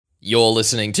You're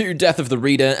listening to Death of the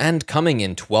Reader, and coming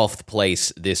in 12th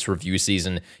place this review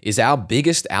season is our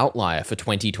biggest outlier for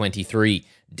 2023,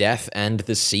 Death and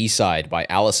the Seaside by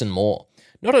Alison Moore.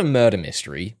 Not a murder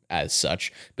mystery, as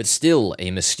such, but still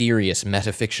a mysterious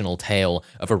metafictional tale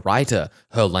of a writer,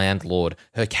 her landlord,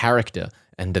 her character,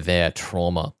 and their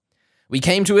trauma. We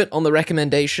came to it on the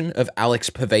recommendation of Alex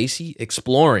Pavesi,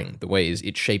 exploring the ways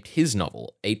it shaped his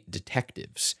novel, 8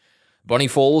 Detectives. Bonnie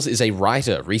Falls is a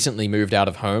writer recently moved out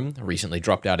of home, recently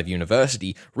dropped out of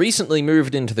university, recently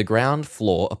moved into the ground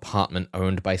floor apartment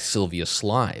owned by Sylvia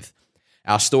Slythe.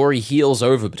 Our story heals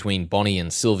over between Bonnie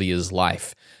and Sylvia's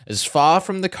life, as far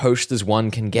from the coast as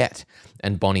one can get,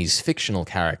 and Bonnie's fictional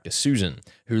character Susan,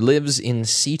 who lives in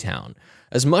Seatown,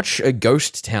 as much a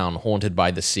ghost town haunted by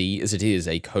the sea as it is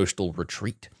a coastal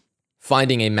retreat.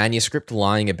 Finding a manuscript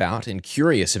lying about and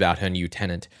curious about her new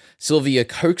tenant, Sylvia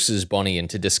coaxes Bonnie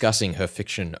into discussing her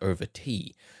fiction over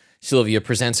tea. Sylvia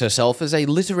presents herself as a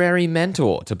literary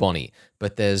mentor to Bonnie,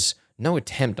 but there's no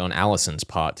attempt on Alison's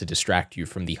part to distract you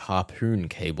from the harpoon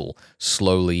cable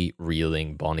slowly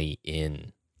reeling Bonnie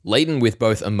in. Laden with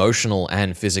both emotional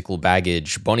and physical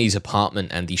baggage, Bonnie's apartment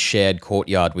and the shared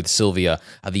courtyard with Sylvia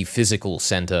are the physical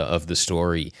center of the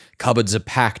story. Cupboards are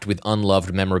packed with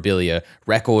unloved memorabilia,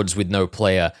 records with no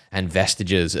player, and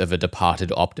vestiges of a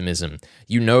departed optimism.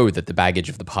 You know that the baggage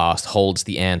of the past holds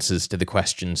the answers to the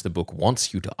questions the book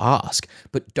wants you to ask,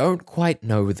 but don't quite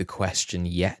know the question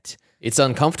yet. It's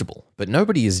uncomfortable, but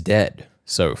nobody is dead,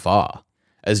 so far.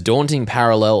 As daunting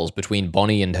parallels between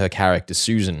Bonnie and her character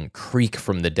Susan creak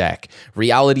from the deck,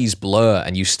 realities blur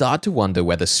and you start to wonder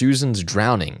whether Susan's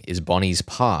drowning is Bonnie's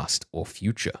past or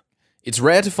future. It's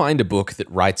rare to find a book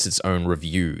that writes its own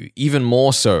review, even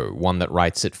more so one that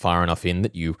writes it far enough in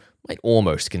that you might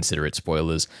almost consider it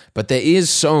spoilers, but there is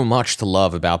so much to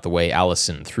love about the way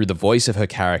Alison, through the voice of her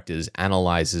characters,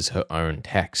 analyzes her own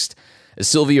text. As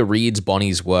Sylvia reads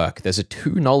Bonnie's work, there's a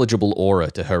too knowledgeable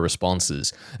aura to her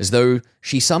responses, as though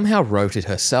she somehow wrote it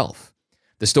herself.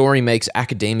 The story makes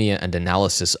academia and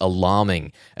analysis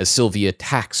alarming, as Sylvia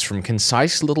tacks from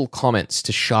concise little comments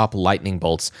to sharp lightning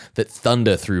bolts that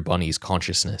thunder through Bonnie's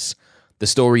consciousness. The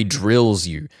story drills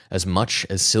you, as much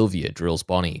as Sylvia drills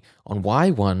Bonnie, on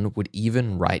why one would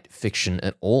even write fiction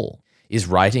at all. Is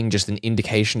writing just an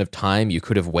indication of time you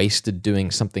could have wasted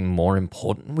doing something more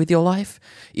important with your life?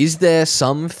 Is there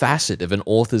some facet of an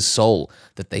author's soul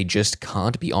that they just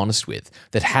can't be honest with,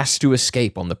 that has to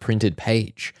escape on the printed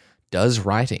page? Does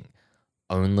writing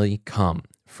only come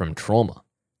from trauma?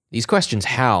 These questions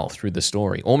howl through the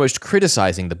story, almost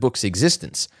criticizing the book's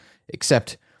existence,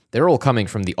 except they're all coming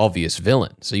from the obvious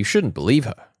villain, so you shouldn't believe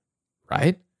her,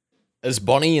 right? As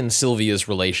Bonnie and Sylvia's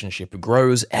relationship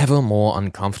grows ever more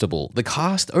uncomfortable, the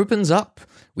cast opens up.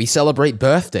 We celebrate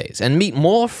birthdays and meet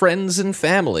more friends and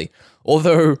family,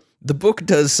 although the book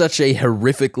does such a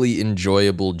horrifically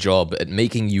enjoyable job at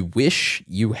making you wish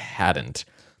you hadn't.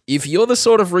 If you're the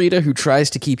sort of reader who tries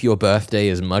to keep your birthday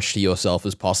as much to yourself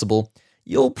as possible,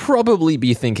 you'll probably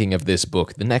be thinking of this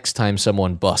book the next time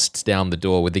someone busts down the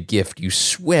door with a gift you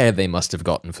swear they must have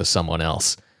gotten for someone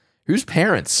else. Whose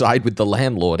parents side with the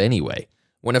landlord anyway?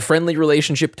 When a friendly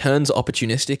relationship turns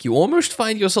opportunistic, you almost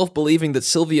find yourself believing that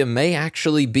Sylvia may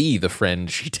actually be the friend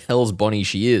she tells Bonnie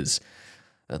she is,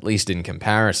 at least in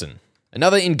comparison.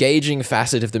 Another engaging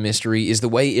facet of the mystery is the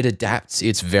way it adapts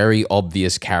its very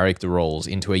obvious character roles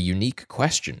into a unique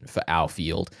question for our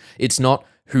field. It's not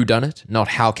whodunit, not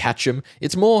how catch 'em,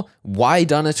 it's more why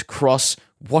done it cross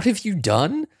what have you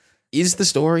done? Is the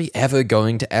story ever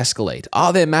going to escalate?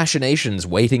 Are there machinations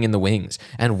waiting in the wings?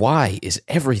 And why is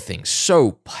everything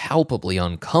so palpably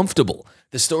uncomfortable?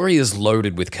 The story is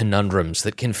loaded with conundrums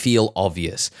that can feel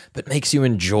obvious, but makes you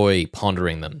enjoy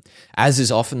pondering them. As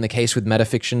is often the case with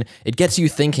metafiction, it gets you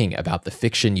thinking about the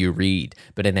fiction you read,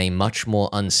 but in a much more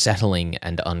unsettling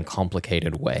and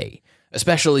uncomplicated way.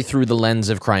 Especially through the lens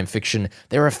of crime fiction,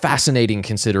 there are fascinating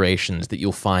considerations that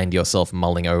you'll find yourself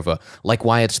mulling over, like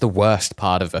why it's the worst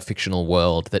part of a fictional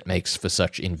world that makes for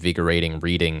such invigorating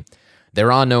reading.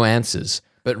 There are no answers,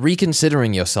 but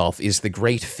reconsidering yourself is the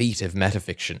great feat of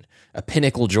metafiction, a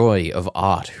pinnacle joy of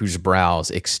art whose brows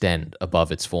extend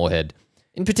above its forehead.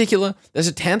 In particular, there's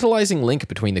a tantalizing link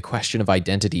between the question of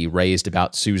identity raised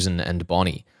about Susan and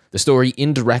Bonnie. The story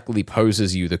indirectly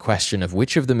poses you the question of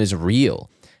which of them is real,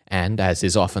 and, as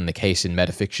is often the case in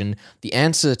metafiction, the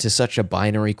answer to such a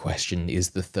binary question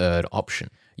is the third option.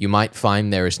 You might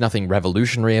find there is nothing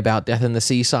revolutionary about Death in the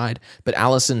Seaside, but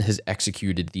Alison has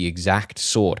executed the exact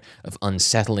sort of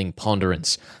unsettling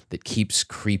ponderance that keeps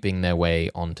creeping their way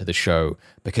onto the show,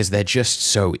 because they're just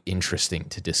so interesting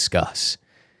to discuss.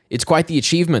 It's quite the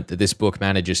achievement that this book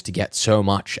manages to get so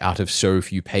much out of so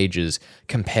few pages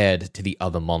compared to the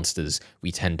other monsters we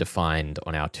tend to find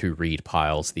on our to-read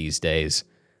piles these days.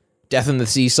 Death in the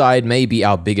Seaside may be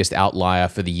our biggest outlier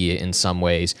for the year in some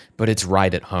ways, but it's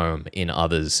right at home in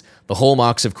others. The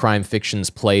hallmarks of crime fiction's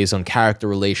plays on character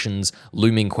relations,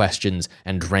 looming questions,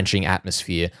 and drenching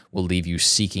atmosphere will leave you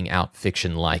seeking out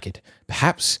fiction like it,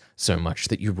 perhaps so much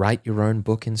that you write your own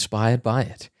book inspired by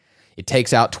it. It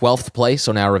takes out 12th place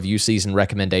on our review season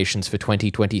recommendations for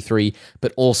 2023,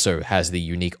 but also has the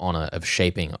unique honor of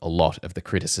shaping a lot of the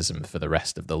criticism for the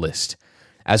rest of the list.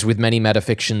 As with many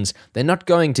metafictions, they're not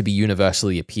going to be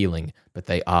universally appealing, but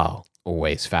they are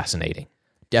always fascinating.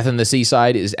 Death in the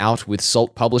Seaside is out with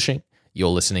Salt Publishing. You're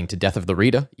listening to Death of the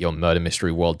Reader, your murder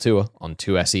mystery world tour on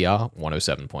 2SER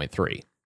 107.3.